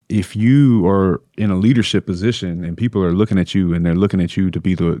if you are in a leadership position and people are looking at you and they're looking at you to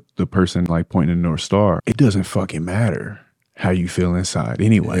be the person like pointing the North Star, it doesn't fucking matter how you feel inside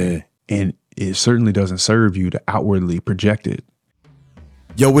anyway. Yeah. And it certainly doesn't serve you to outwardly project it.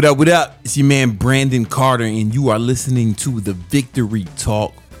 Yo, what up, what up? It's your man Brandon Carter, and you are listening to the Victory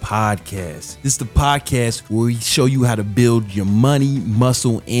Talk podcast. This is the podcast where we show you how to build your money,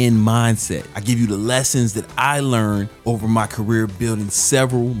 muscle, and mindset. I give you the lessons that I learned over my career building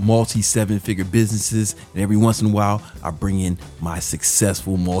several multi-seven-figure businesses, and every once in a while, I bring in my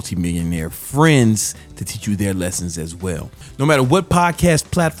successful multi-millionaire friends to teach you their lessons as well. No matter what podcast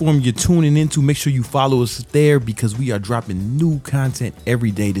platform you're tuning into, make sure you follow us there because we are dropping new content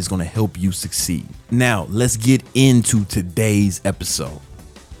every day that's going to help you succeed. Now, let's get into today's episode.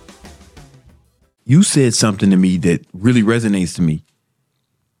 You said something to me that really resonates to me.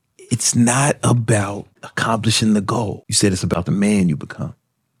 It's not about accomplishing the goal. You said it's about the man you become.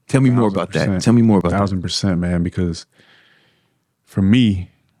 Tell me more about that. Tell me more about 1,000%, man, because for me,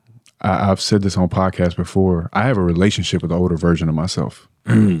 I've said this on podcasts before, I have a relationship with the older version of myself.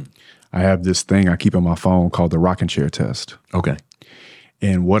 I have this thing I keep on my phone called the rocking chair test. Okay.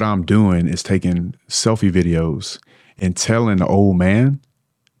 And what I'm doing is taking selfie videos and telling the old man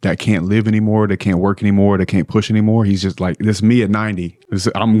that can't live anymore, that can't work anymore, that can't push anymore. He's just like, this is me at 90.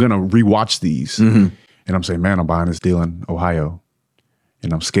 I'm going to rewatch these. And I'm saying, man, I'm buying this deal in Ohio.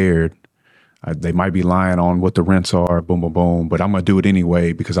 And I'm scared. They might be lying on what the rents are, boom, boom, boom. But I'm going to do it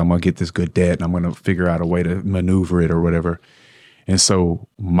anyway because I'm going to get this good debt and I'm going to figure out a way to maneuver it or whatever. And so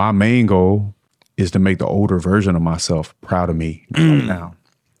my main goal is to make the older version of myself proud of me right now.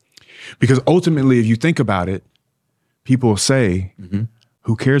 Because ultimately, if you think about it, people say,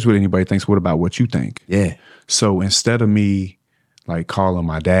 who cares what anybody thinks? What about what you think? Yeah. So instead of me like calling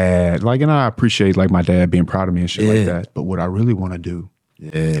my dad, like, and I appreciate like my dad being proud of me and shit like that. But what I really want to do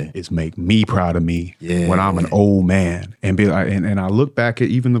is make me proud of me when I'm an old man and be like, and I look back at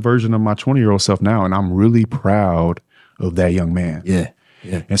even the version of my 20-year-old self now, and I'm really proud of that young man. Yeah.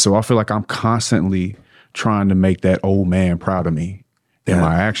 And so I feel like I'm constantly trying to make that old man proud of me in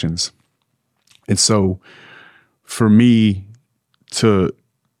my actions. And so for me, to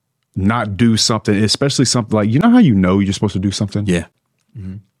not do something, especially something like, you know how you're supposed to do something? Yeah.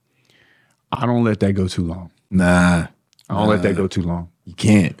 I don't let that go too long. Nah. I don't let that go too long. You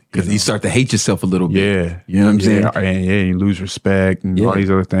can't, because you start to hate yourself a little bit. Yeah. You know what I'm saying? And you lose respect and all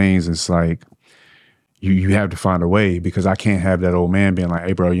these other things. It's like, you have to find a way, because I can't have that old man being like,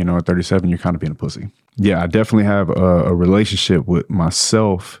 hey, bro, at 37, you're kind of being a pussy. Yeah, I definitely have a relationship with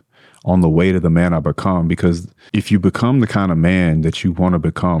myself on the way to the man I become, because if you become the kind of man that you want to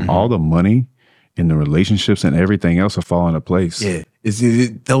become, all the money and the relationships and everything else will fall into place. Yeah.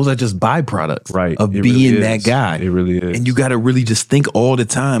 Those are just byproducts of being really that guy. It really is. And you got to really just think all the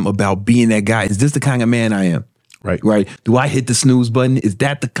time about being that guy. Is this the kind of man I am? Right. Do I hit the snooze button? Is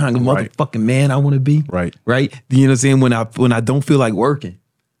that the kind of motherfucking man I want to be? Right. You know what I'm saying? When I don't feel like working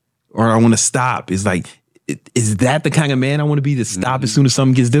or I want to stop, it's like, is that the kind of man I want to be, to stop as soon as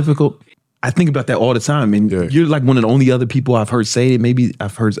something gets difficult? I think about that all the time. And you're like one of the only other people I've heard say it. Maybe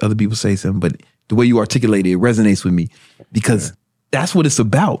I've heard other people say something, but the way you articulate it resonates with me, because that's what it's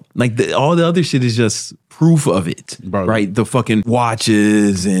about. Like all the other shit is just proof of it, right? The fucking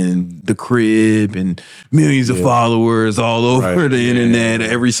watches and the crib and millions of followers all over the internet,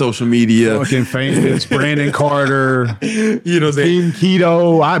 every social media. Fucking famous Brandon Carter, you know, Team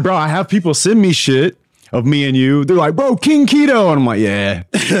Keto. I have people send me shit of me and you. They're like, bro, King Keto. And I'm like,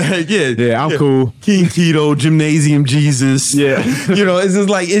 I'm cool. King Keto, Gymnasium Jesus. Yeah.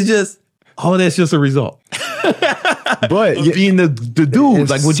 It's just, all that's just a result. But being the dude,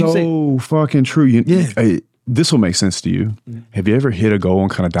 like what you say. So fucking true. This will make sense to you. Have you ever hit a goal and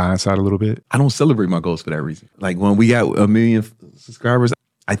kind of die inside a little bit? I don't celebrate my goals for that reason. Like when we got 1 million subscribers,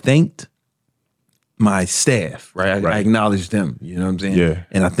 I thanked my staff, right? I acknowledged them, you know what I'm saying? Yeah.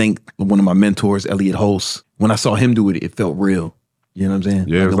 And I think one of my mentors, Elliot Holst, when I saw him do it, it felt real. You know what I'm saying?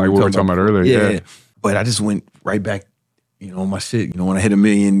 Yeah, it's like what we were talking about earlier. Yeah. But I just went right back, on my shit. When I hit 1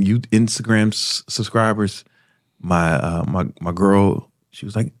 million Instagram subscribers, my girl, she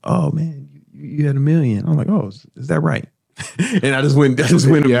was like, "Oh man, you had 1 million." I'm like, "Oh, is that right?" And I just went.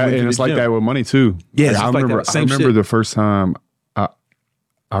 Yeah, and it's like that with money too. Yeah, I remember the first time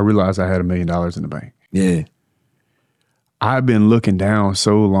I realized I had $1 million in the bank. Yeah, I've been looking down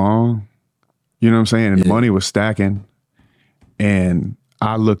so long, you know what I'm saying, and money was stacking, and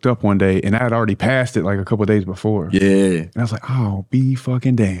I looked up one day and I had already passed it like a couple of days before. Yeah, and I was like, "Oh, be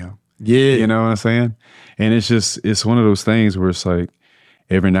fucking damn." Yeah, you know what I'm saying? And it's one of those things where it's like,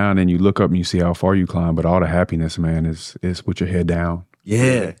 every now and then you look up and you see how far you climb, but all the happiness, man, is with your head down.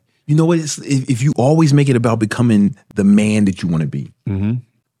 Yeah. You know what? If you always make it about becoming the man that you want to be,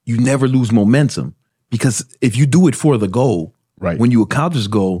 you never lose momentum. Because if you do it for the goal, Right. when you accomplish the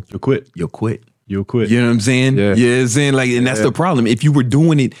goal, You'll quit. you'll quit. You'll quit. You know what I'm saying? Yeah. You know what I'm saying? Like, and that's the problem. If you were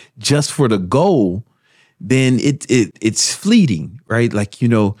doing it just for the goal, then it's fleeting, right? Like, you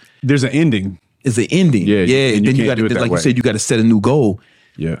know, There's an ending. it's an ending. Yeah, Yeah. and And you then can't do it that like way. you said, you got to set a new goal.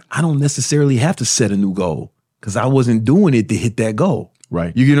 Yeah. I don't necessarily have to set a new goal because I wasn't doing it to hit that goal.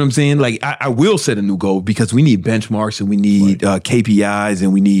 Right. You get what I'm saying? Like I will set a new goal because we need benchmarks and we need KPIs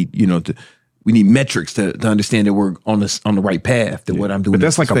and we need, you know, we need metrics to understand that we're on the right path. That what I'm doing. But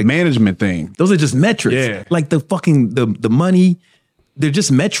that's like a management thing. Those are just metrics. Yeah. Like the money, they're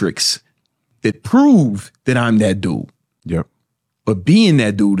just metrics that prove that I'm that dude. Yep. But being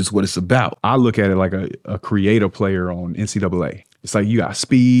that dude is what it's about. I look at it like a creative player on NCAA. It's like you got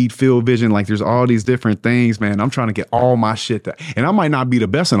speed, field vision. Like there's all these different things, man. I'm trying to get all my shit. And I might not be the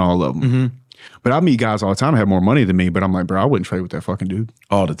best in all of them. But I meet guys all the time that have more money than me. But I'm like, bro, I wouldn't trade with that fucking dude.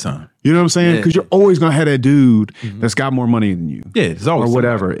 All the time. You know what I'm saying? Because you're always going to have that dude that's got more money than you. Yeah, it's always or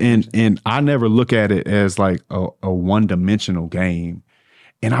whatever. And I never look at it as like a one-dimensional game.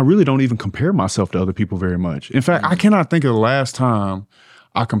 And I really don't even compare myself to other people very much. In fact, I cannot think of the last time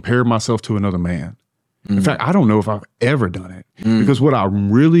I compared myself to another man. In fact, I don't know if I've ever done it. Because what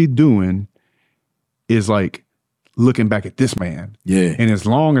I'm really doing is like looking back at this man. Yeah. And as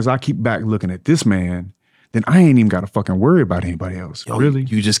long as I keep back looking at this man, then I ain't even got to fucking worry about anybody else. Really?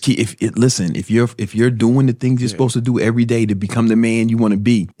 You just keep if you're doing the things you're supposed to do every day to become the man you want to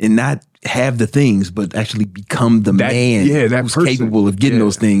be and not have the things, but actually become the man that who's person. capable of getting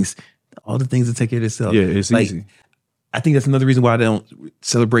those things, all the things that take care of itself. Yeah, it's like, easy. I think that's another reason why I don't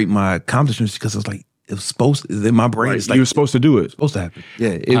celebrate my accomplishments because it's like it was supposed to, in my brain. It's like you were supposed to do it. supposed to happen.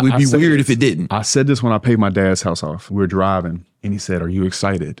 Yeah, it would I be said weird this. if it didn't. I said this when I paid my dad's house off. We were driving and he said, "Are you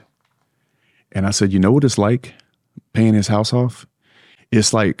excited?" And I said, "You know what it's like paying his house off?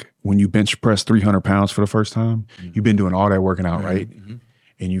 It's like when you bench press 300 pounds for the first time. You've been doing all that working out, right?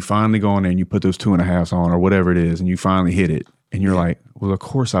 And you finally go in there and you put those 2.5s on or whatever it is, and you finally hit it. And you're like, well, of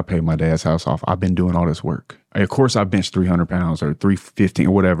course I paid my dad's house off. I've been doing all this work. Of course I benched 300 pounds or 315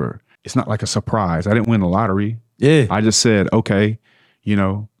 or whatever. It's not like a surprise. I didn't win the lottery. Yeah. I just said, okay, you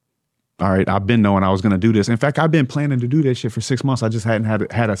know, all right, I've been knowing I was going to do this. In fact, I've been planning to do that shit for 6 months. I just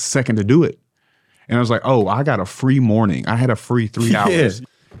hadn't had a second to do it. And I was like, oh, I got a free morning. I had a free 3 hours.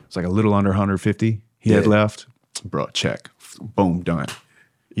 It's like a little under 150 he had left. Bro, check. Boom, done.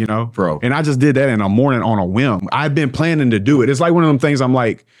 You know? Bro. And I just did that in a morning on a whim. I've been planning to do it. It's like one of them things I'm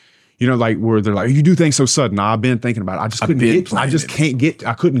like, you know, like where they're like, you do things so sudden. Nah, I've been thinking about it. I just couldn't get, I just can't get,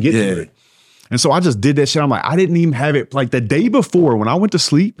 I couldn't get to it. And so I just did that shit. I'm like, I didn't even have it. Like the day before when I went to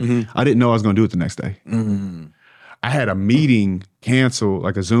sleep, I didn't know I was going to do it the next day. I had a meeting canceled,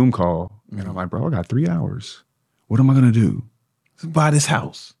 like a Zoom call. And I'm like, bro, I got 3 hours. What am I going to do? Buy this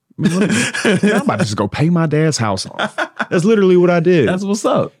house. I'm about to just go pay my dad's house off. That's literally what I did. That's what's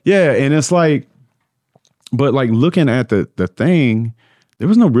up. Yeah. And it's like, but like looking at the thing, there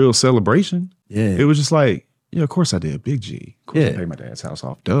was no real celebration. Yeah. It was just like, yeah, of course I did. Big G. Of course I Yeah. paid my dad's house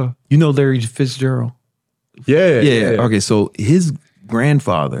off. Duh. You know Larry Fitzgerald? Yeah. Yeah. Okay, so his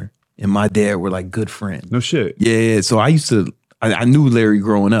grandfather and my dad were like good friends. No shit. Yeah. So I knew Larry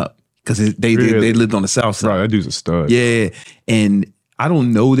growing up because they lived on the south side. Bro, that dude's a stud. Yeah. And I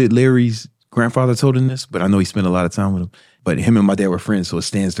don't know that Larry's grandfather told him this, but I know he spent a lot of time with him. But him and my dad were friends, so it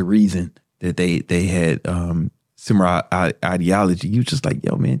stands to reason that they had similar ideology. You just like,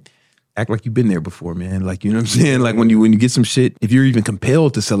 yo, man, act like you've been there before, man. Like, you know what I'm saying? Like when you get some shit, if you're even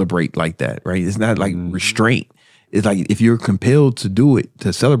compelled to celebrate like that, right? It's not like restraint. It's like if you're compelled to do it,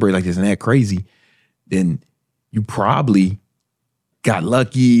 to celebrate like this and act crazy, then you probably got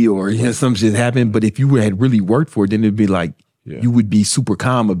lucky or some shit happened. But if you had really worked for it, then it'd be like, you would be super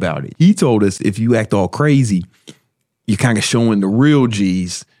calm about it. He told us if you act all crazy, you're kind of showing the real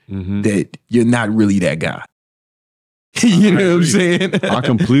G's that you're not really that guy. You know what I'm saying? I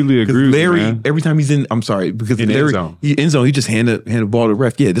completely agree with Larry, you, man. every time he's in, I'm sorry, because In Larry, end zone. end zone, he just hand the ball to the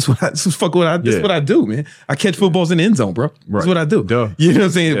ref. Yeah, this is what I do, man. I catch footballs in the end zone, bro. That's what I do. Duh. You know what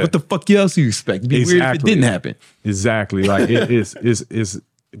I'm saying? Yeah. What the fuck else you expect? It'd be weird if it didn't happen. Exactly. Like it's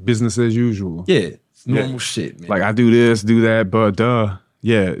business as usual. Yeah, it's normal shit, man. Like I do this, do that, but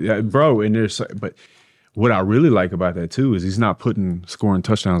yeah, bro. And but what I really like about that too is he's not putting scoring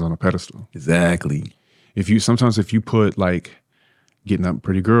touchdowns on a pedestal. Exactly. If you put like getting a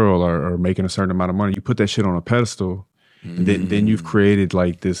pretty girl or making a certain amount of money, you put that shit on a pedestal, then you've created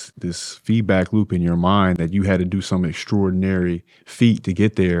like this feedback loop in your mind that you had to do some extraordinary feat to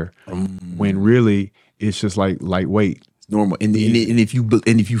get there, when really it's just like lightweight. normal. And if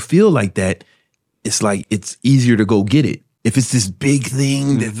you feel like that, it's like it's easier to go get it. If it's this big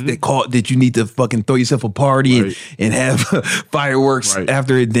thing that you need to fucking throw yourself a party and have fireworks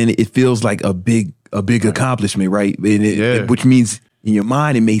after it, then it feels like a big accomplishment, right? And which means in your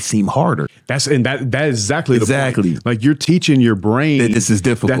mind it may seem harder. That is exactly the point. Like you're teaching your brain that this is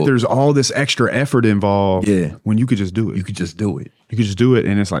difficult. That there's all this extra effort involved. Yeah. When you could just do it. You could just do it. You could just do it,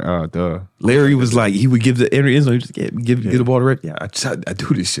 and it's like, duh. Larry was like, he would give the every insult, just give the ball to Red. Yeah, I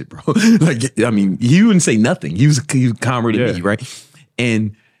do this shit, bro. Like, I mean, he wouldn't say nothing. He was calmer than me, right?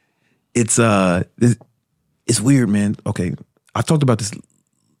 And it's weird, man. Okay, I talked about this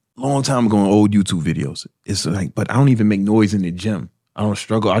long time ago in old YouTube videos. It's like, but I don't even make noise in the gym. I don't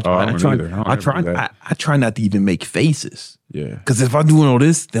struggle. I try not to even make faces. Yeah. Because if I'm doing all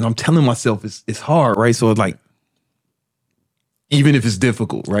this, then I'm telling myself it's hard, right? So it's like, even if it's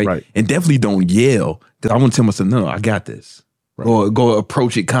difficult, right? And definitely don't yell, because I want to tell myself, no, I got this. Right. Or go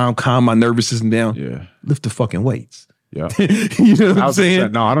approach it, calm my nervous system down. Yeah. Lift the fucking weights. Yeah. You know what I'm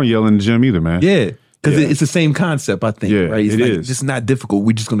saying? No, I don't yell in the gym either, man. Yeah. Because it's the same concept, I think, right? It's it like, is. It's not difficult.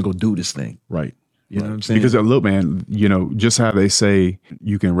 We're just going to go do this thing. Right. You know what I'm saying? Because look, man, just how they say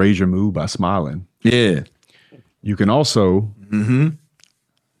you can raise your mood by smiling. Yeah. You can also,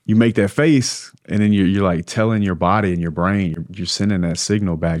 you make that face, and then you're like telling your body and your brain, you're sending that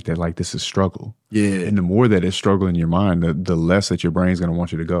signal back that like this is struggle. Yeah. And the more that it's struggle in your mind, the less that your brain's going to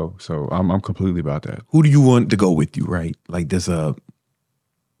want you to go. So I'm completely about that. Who do you want to go with you, right? Like there's a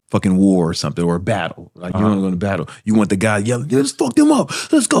fucking war or something, or a battle. Like you want to go to battle. You want the guy yelling, yeah, let's fuck them up.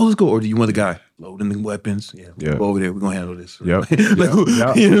 Let's go. Or do you want the guy loading the weapons? Yeah. Go over there. We're going to handle this. Yep. You know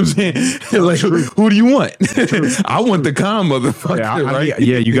what I'm saying? Like, who do you want? I want the calm motherfucker, right?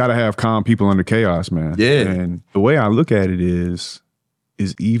 Yeah, you got to have calm people under chaos, man. Yeah. And the way I look at it is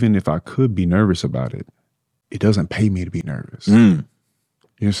even if I could be nervous about it, it doesn't pay me to be nervous. You know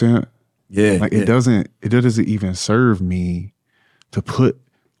what I'm saying? Yeah. Like it doesn't even serve me to put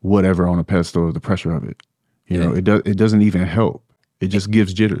whatever on a pedestal, the pressure of it. You know, it doesn't even help. It just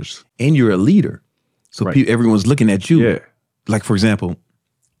gives jitters. And you're a leader. So everyone's looking at you. Yeah. Like, for example,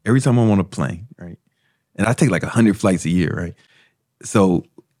 every time I'm on a plane, right? And I take like 100 flights a year, right? So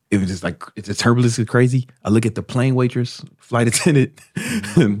if it's just like, if the turbulence is crazy, I look at the plane waitress, flight attendant.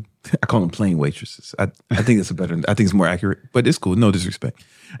 I call them plane waitresses. I think it's I think it's more accurate, but it's cool. No disrespect.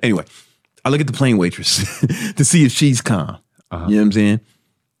 Anyway, I look at the plane waitress to see if she's calm. You know what I'm saying?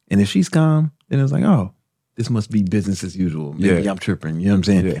 And if she's calm, then it's like, oh, this must be business as usual. Maybe I'm tripping. You know what I'm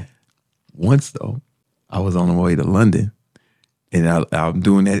saying? Yeah. Once, though, I was on the way to London, and I'm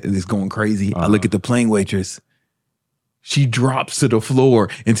doing that, and it's going crazy. I look at the plane waitress. She drops to the floor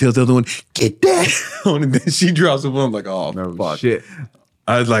and tells the other one, get that on. And then she drops the floor. I'm like, oh, no, fuck. Shit.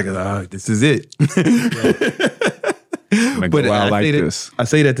 I was like, this is it. But I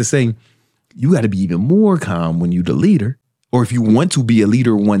say that to say, you got to be even more calm when you're the leader. Or if you want to be a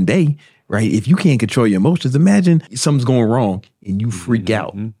leader one day, right? If you can't control your emotions, imagine something's going wrong and you freak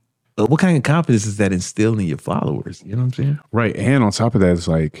out. What kind of confidence is that instilling in your followers? You know what I'm saying? Right. And on top of that, it's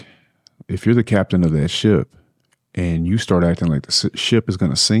like, if you're the captain of that ship and you start acting like the ship is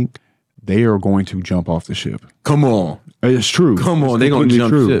going to sink, they are going to jump off the ship. Come on. It's true. Come on. They're going to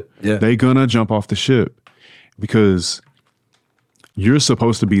jump the ship. Yeah. They're going to jump off the ship because you're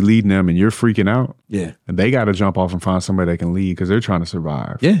supposed to be leading them and you're freaking out. Yeah. And they got to jump off and find somebody that can lead because they're trying to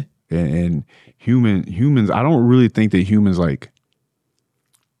survive. Yeah. And humans, I don't really think that humans like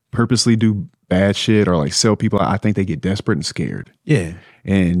purposely do bad shit or like sell people. I think they get desperate and scared. Yeah.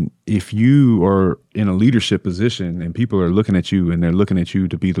 And if you are in a leadership position and people are looking at you and they're looking at you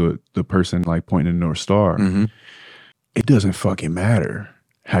to be the person like pointing the North Star, it doesn't fucking matter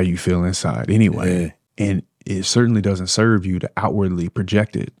how you feel inside anyway. Yeah. And it certainly doesn't serve you to outwardly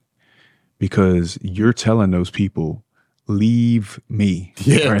project it because you're telling those people, leave me.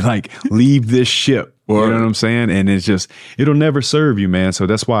 Yeah. Right? Like, leave this ship. You know what I'm saying? And it's just, it'll never serve you, man. So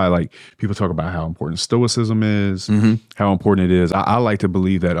that's why like people talk about how important stoicism is, how important it is. I like to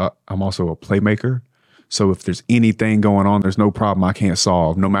believe that I'm also a playmaker. So if there's anything going on, there's no problem I can't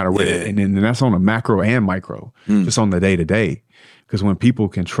solve, no matter what. Yeah. And that's on a macro and micro, just on the day to day. Because when people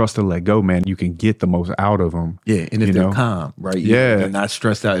can trust and let go, man, you can get the most out of them. Yeah, and if they're calm, right? Yeah. They're not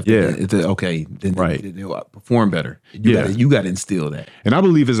stressed out. If they're okay, then they'll perform better. You got to instill that. And I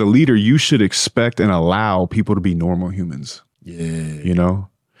believe as a leader, you should expect and allow people to be normal humans. Yeah. You know?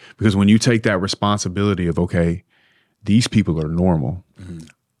 Because when you take that responsibility of, okay, these people are normal.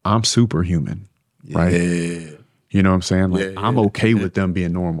 I'm superhuman, right? You know what I'm saying? Like, I'm okay with them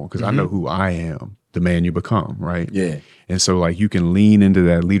being normal because I know who I am, the man you become, right? Yeah. And so like you can lean into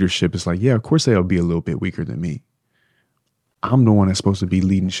that leadership. It's like, yeah, of course they'll be a little bit weaker than me. I'm the one that's supposed to be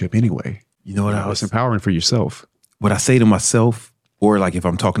leading ship anyway. You know what It's empowering for yourself. What I say to myself, or like if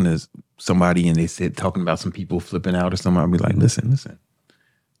I'm talking to somebody and they said talking about some people flipping out or something, I'll be like, listen.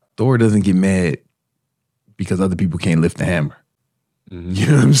 Thor doesn't get mad because other people can't lift the hammer. Mm-hmm. You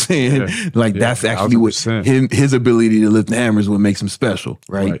know what I'm saying? Yeah. Like that's actually 100%. What his ability to lift the hammer is what makes him special,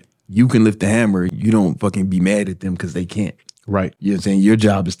 right? You can lift the hammer. You don't fucking be mad at them because they can't. Right. You know what I'm saying? Your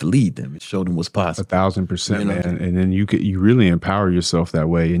job is to lead them and show them what's possible. 1,000%, man. And then you really empower yourself that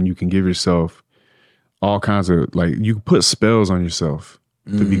way, and you can give yourself all kinds of, like, you can put spells on yourself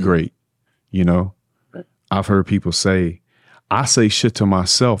to be great. You know? I've heard people say, I say shit to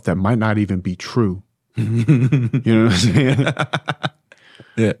myself that might not even be true. You know what I'm saying?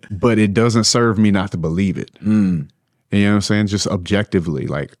 Yeah. But it doesn't serve me not to believe it. You know what I'm saying? Just objectively,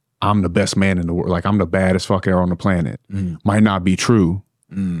 like, I'm the best man in the world. Like, I'm the baddest fucker on the planet. Might not be true,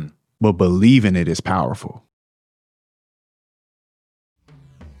 but believing it is powerful.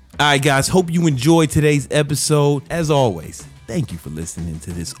 All right, guys. Hope you enjoyed today's episode. As always, thank you for listening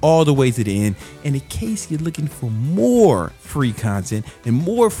to this all the way to the end. And in case you're looking for more free content and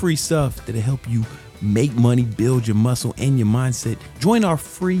more free stuff that'll help you make money, build your muscle and your mindset, join our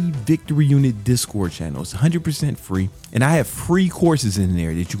free Victory Unit Discord channel. It's 100% free. And I have free courses in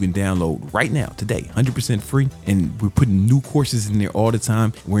there that you can download right now, today, 100% free. And we're putting new courses in there all the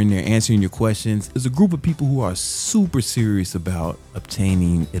time. We're in there answering your questions. There's a group of people who are super serious about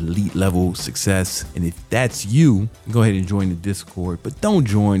obtaining elite level success. And if that's you, go ahead and join the Discord. But don't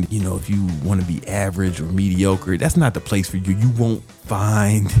join, if you want to be average or mediocre. That's not the place for you. You won't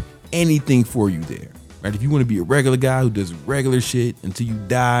find anything for you there, right? If you want to be a regular guy who does regular shit until you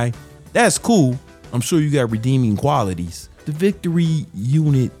die, that's cool. I'm sure you got redeeming qualities. The Victory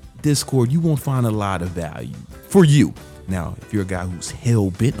Unit Discord, you won't find a lot of value for you. Now, if you're a guy who's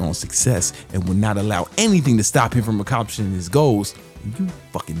hell-bent on success and will not allow anything to stop him from accomplishing his goals, you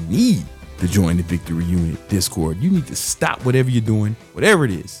fucking need to join the Victory Unit Discord. You need to stop whatever you're doing, whatever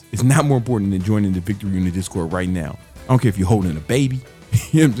it is. It's not more important than joining the Victory Unit Discord right now. I don't care if you're holding a baby.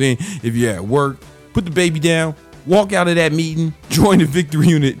 You know what I'm saying? If you're at work, put the baby down, walk out of that meeting, join the Victory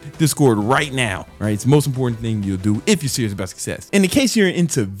Unit Discord right now, right? It's the most important thing you'll do if you're serious about success. And in case you're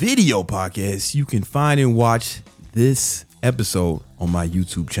into video podcasts, you can find and watch this episode on my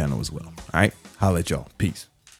YouTube channel as well. All right? Holla at y'all. Peace.